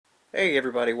Hey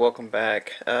everybody, welcome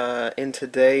back. In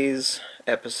today's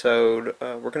episode,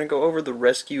 we're going to go over the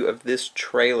rescue of this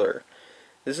trailer.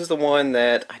 This is the one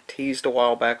that I teased a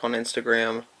while back on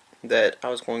Instagram that I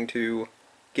was going to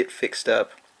get fixed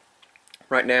up.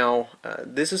 Right now,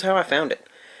 this is how I found it.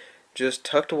 Just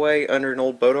tucked away under an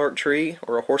old bodark tree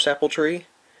or a horseapple tree.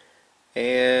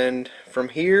 And from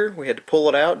here, we had to pull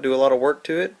it out, do a lot of work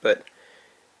to it, but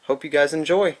hope you guys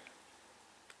enjoy.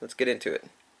 Let's get into it.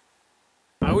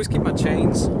 I always keep my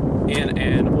chains in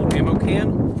an old ammo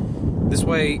can. This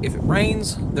way, if it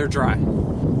rains, they're dry. The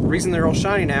reason they're all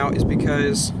shiny now is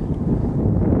because,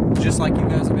 just like you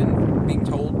guys have been being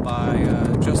told by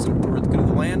Justin over at the Good of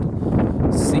the Land,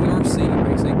 CRC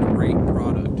makes a great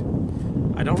product.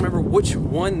 I don't remember which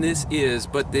one this is,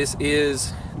 but this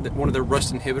is one of their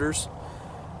rust inhibitors.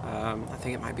 I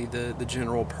think it might be the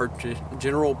general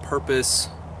purpose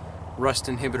rust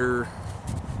inhibitor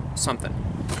something.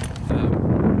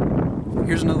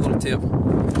 Here's another little tip.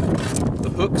 The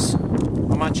hooks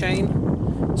on my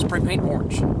chain, spray paint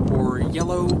orange or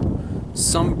yellow,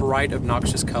 some bright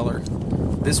obnoxious color.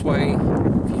 This way,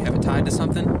 if you have it tied to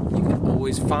something, you can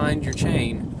always find your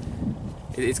chain.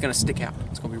 It's going to stick out.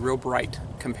 It's going to be real bright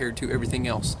compared to everything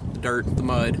else. The dirt, the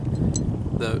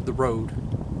mud, the road.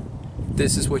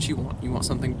 This is what you want. You want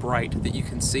something bright that you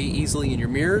can see easily in your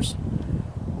mirrors,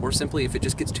 or simply if it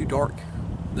just gets too dark.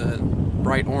 The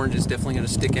bright orange is definitely going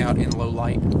to stick out in low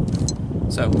light.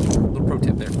 So, little pro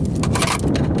tip there.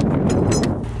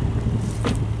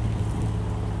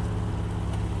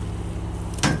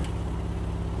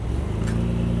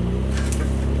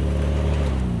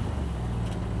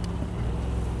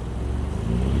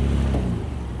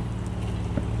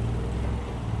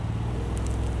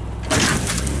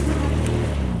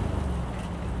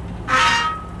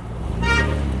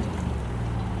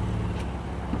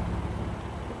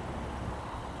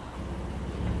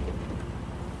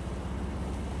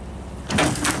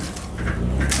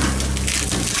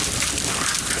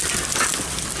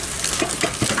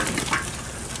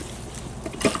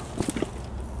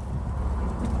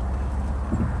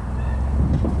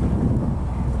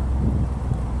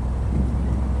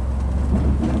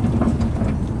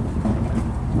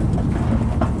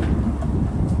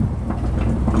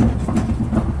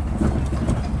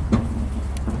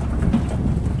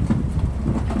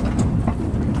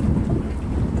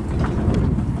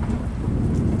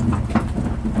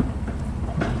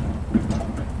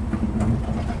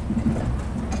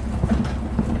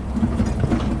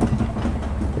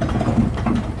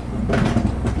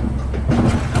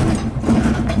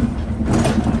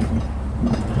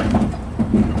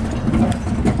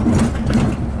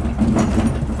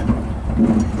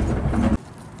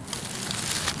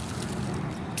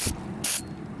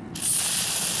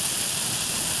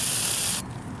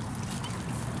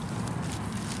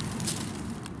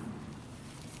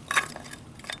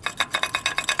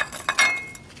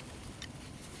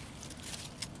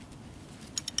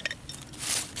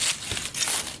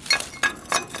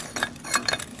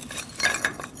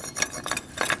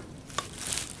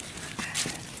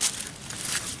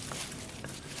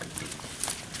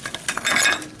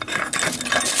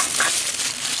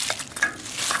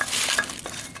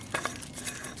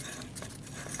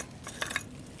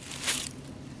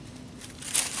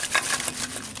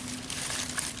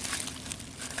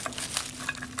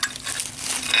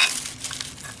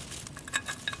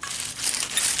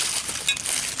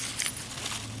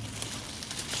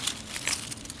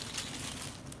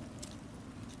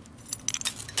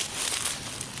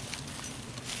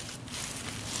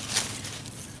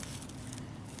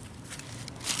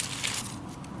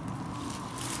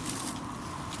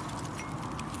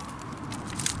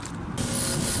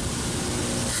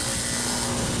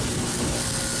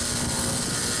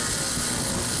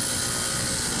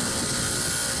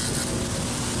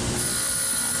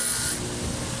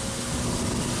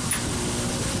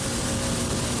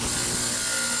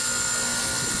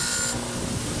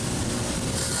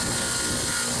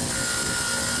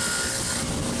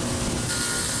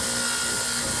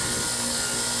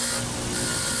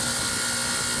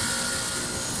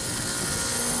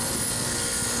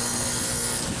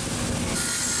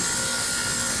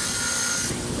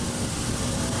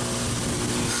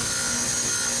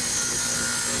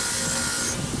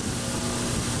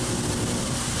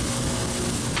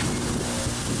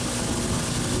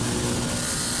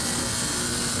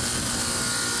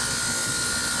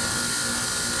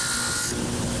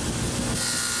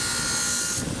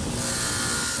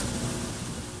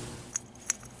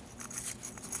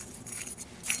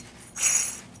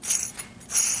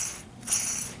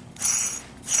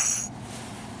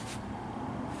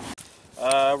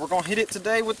 hit it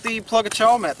today with the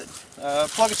plug-a-chaw method.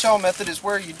 Plug-a-chaw method is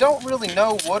where you don't really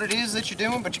know what it is that you're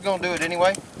doing, but you're going to do it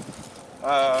anyway.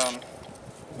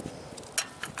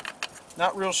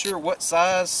 Not real sure what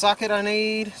size socket I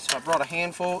need, so I brought a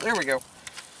handful. There we go.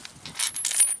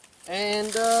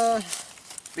 And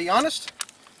be honest,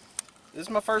 this is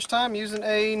my first time using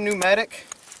a pneumatic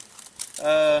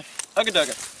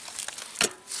Ugga-Dugga.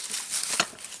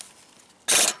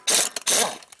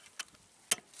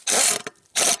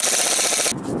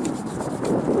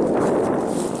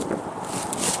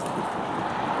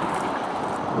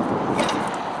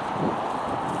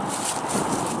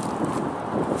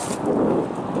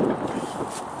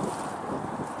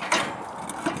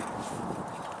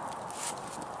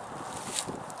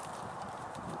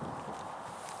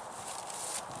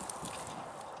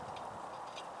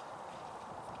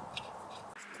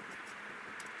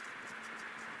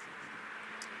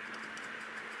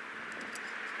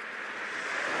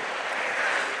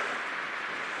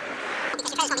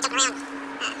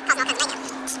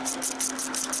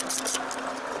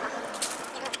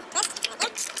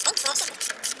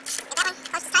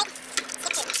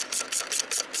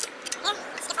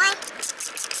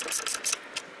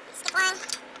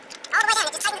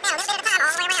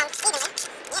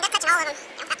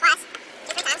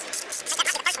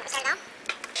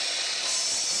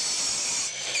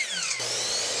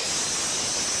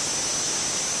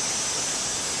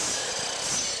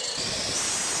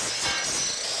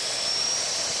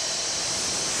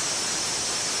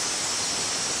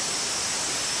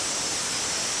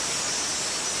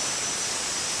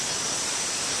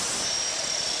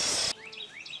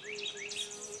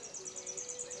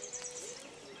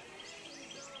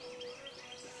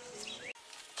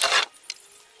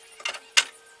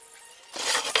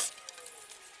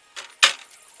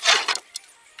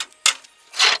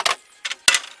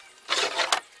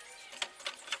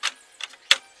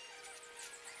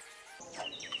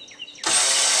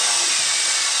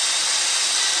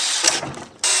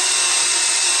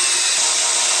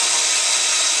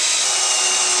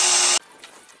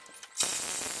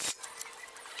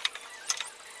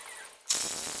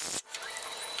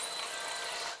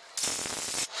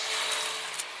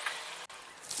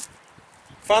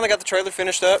 Finally got the trailer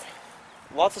finished up.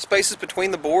 Lots of spaces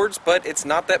between the boards, but it's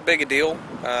not that big a deal.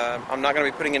 I'm not going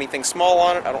to be putting anything small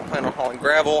on it. I don't plan on hauling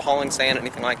gravel, hauling sand,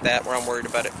 anything like that where I'm worried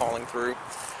about it falling through.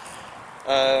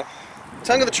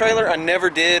 Tongue of the trailer I never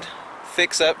did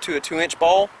fix up to a 2-inch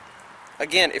ball.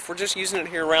 Again, if we're just using it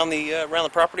here around the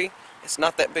property, it's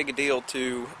not that big a deal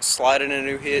to slide in a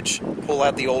new hitch, pull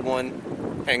out the old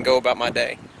one, and go about my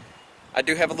day. I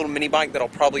do have a little mini bike that I'll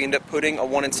probably end up putting a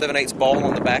 1 7/8 ball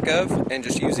on the back of and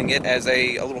just using it as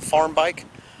a little farm bike.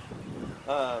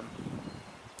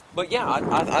 But yeah,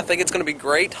 I think it's going to be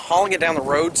great. Hauling it down the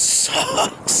road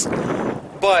sucks,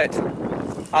 but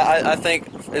I think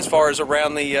as far as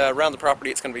around the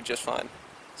property, it's going to be just fine.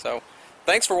 So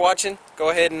thanks for watching. Go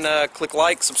ahead and click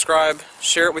like, subscribe,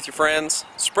 share it with your friends,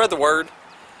 spread the word.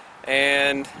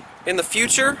 And in the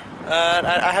future,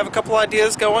 I have a couple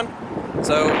ideas going.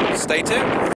 So stay tuned.